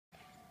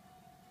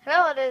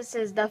Hello, this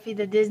is Duffy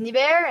the Disney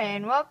Bear,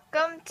 and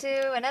welcome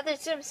to another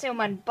Tsum Tsum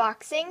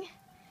unboxing.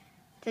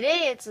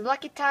 Today it's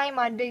lucky time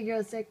on Big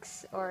Hero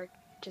 6, or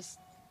just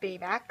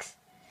Baymax.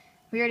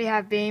 We already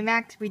have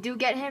Baymax. We do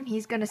get him,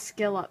 he's gonna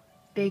skill up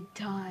big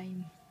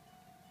time.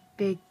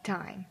 Big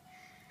time.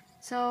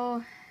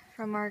 So,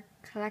 from our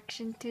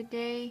collection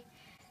today,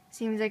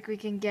 seems like we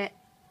can get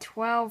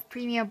 12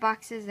 premium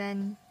boxes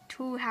and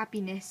 2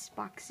 happiness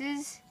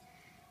boxes.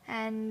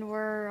 And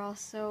we're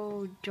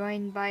also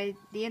joined by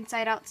the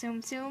Inside Out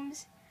Tsum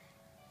Tsums,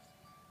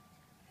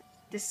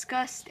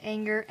 Disgust,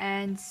 Anger,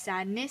 and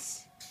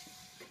Sadness.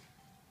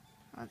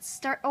 Let's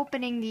start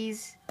opening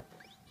these.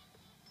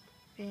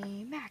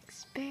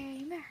 Baymax,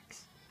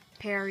 Baymax,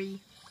 Perry.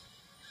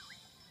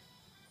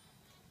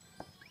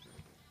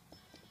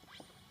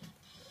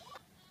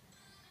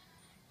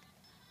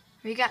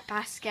 We got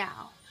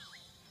Pascal.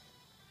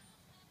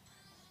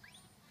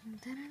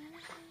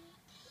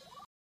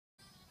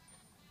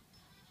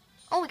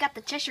 Oh, we got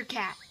the Cheshire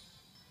Cat.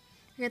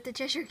 We got the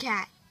Cheshire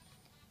Cat.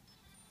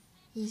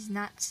 He's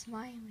not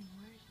smiling.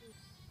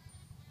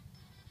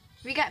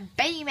 We got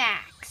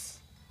Baymax.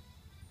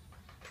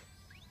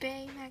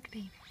 Baymax,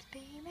 Baymax,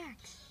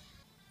 Baymax.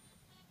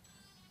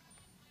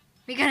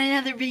 We got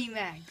another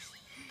Baymax.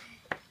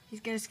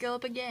 He's gonna skill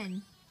up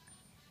again.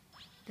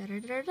 Da da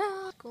da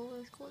da. Let's go,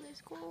 let's go,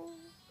 let's go.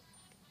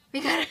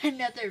 We got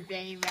another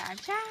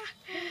Baymax. Ah.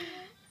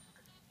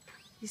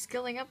 He's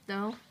skilling up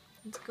though.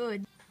 It's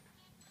good.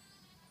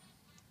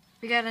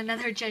 We got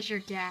another Cheshire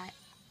Cat.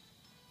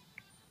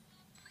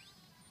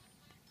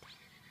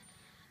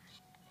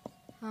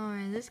 Oh,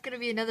 is this gonna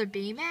be another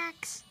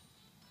Baymax?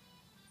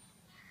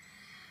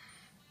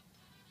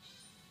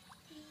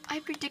 I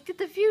predicted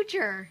the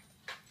future.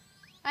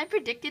 I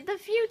predicted the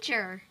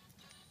future.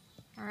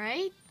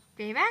 Alright,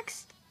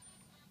 Baymax?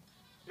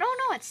 No,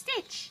 it's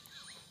Stitch.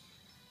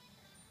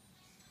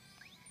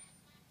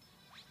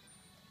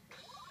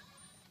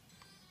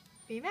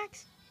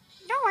 Baymax?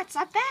 No, it's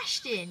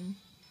Sebastian.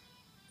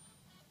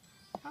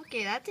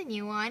 Okay, that's a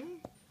new one.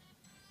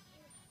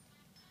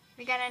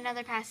 We got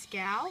another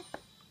Pascal.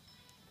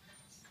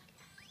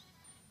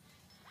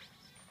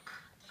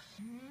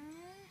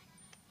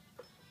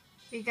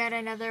 We got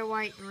another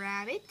White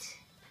Rabbit.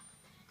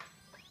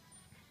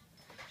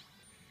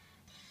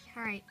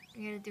 Alright,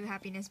 we gotta do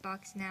Happiness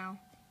Box now.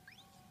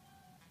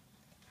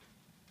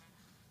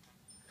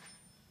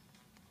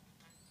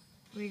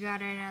 We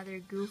got another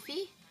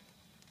Goofy.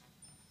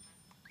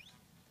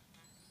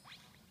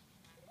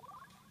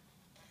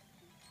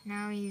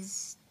 Now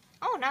he's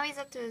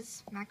up to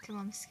his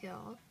maximum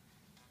skill.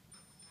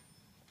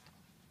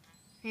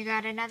 We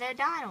got another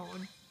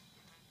Donald.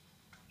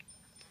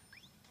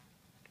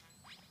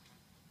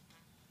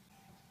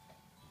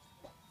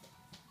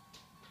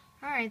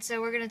 Alright,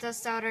 so we're gonna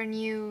test out our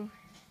new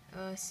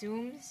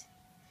Tsums.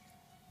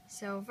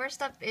 So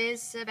first up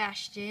is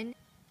Sebastian.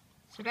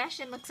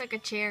 Sebastian looks like a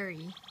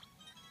cherry.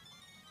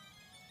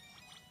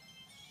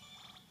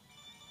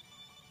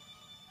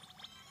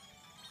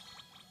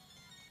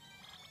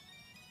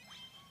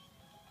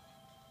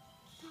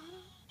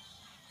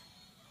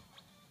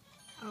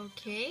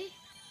 Okay.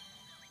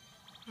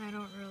 I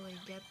don't really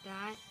get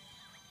that.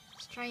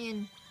 Let's try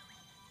and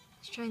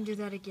do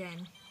that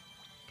again.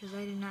 Because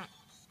I did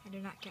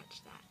not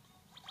catch that.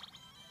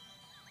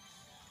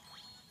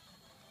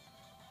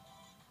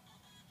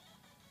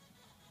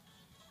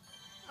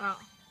 Oh,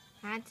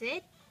 that's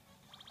it?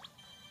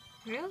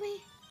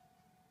 Really?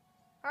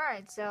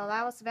 Alright, so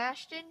that was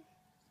Sebastian.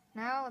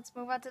 Now let's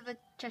move on to the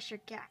Cheshire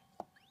Cat.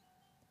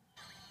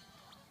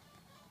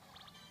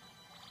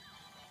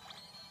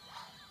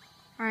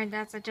 Alright,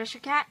 that's a Cheshire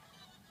Cat.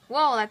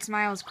 Whoa, that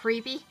smile is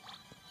creepy.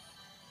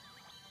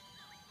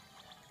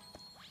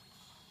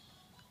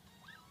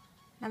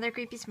 Another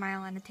creepy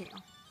smile and a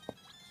tail.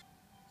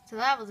 So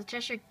that was the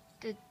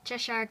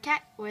Cheshire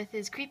Cat with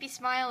his creepy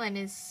smile and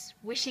his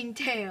wishing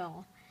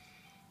tail.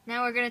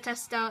 Now we're gonna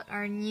test out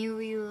our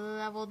newly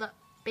leveled up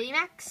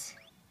Baymax.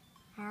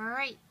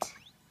 Alright,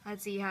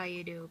 let's see how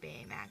you do,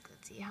 Baymax.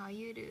 Let's see how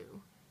you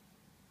do.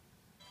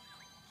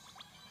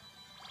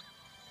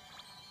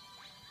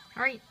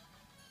 Alright.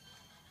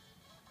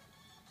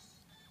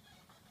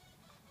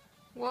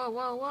 Whoa,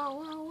 whoa, whoa,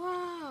 whoa,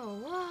 whoa,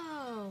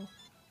 whoa.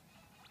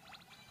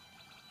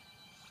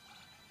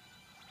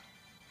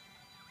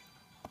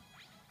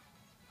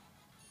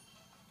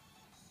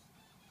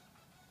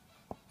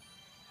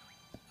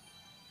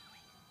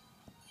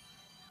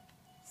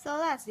 So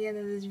that's the end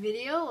of this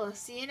video. We'll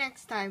see you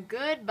next time.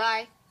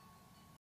 Goodbye.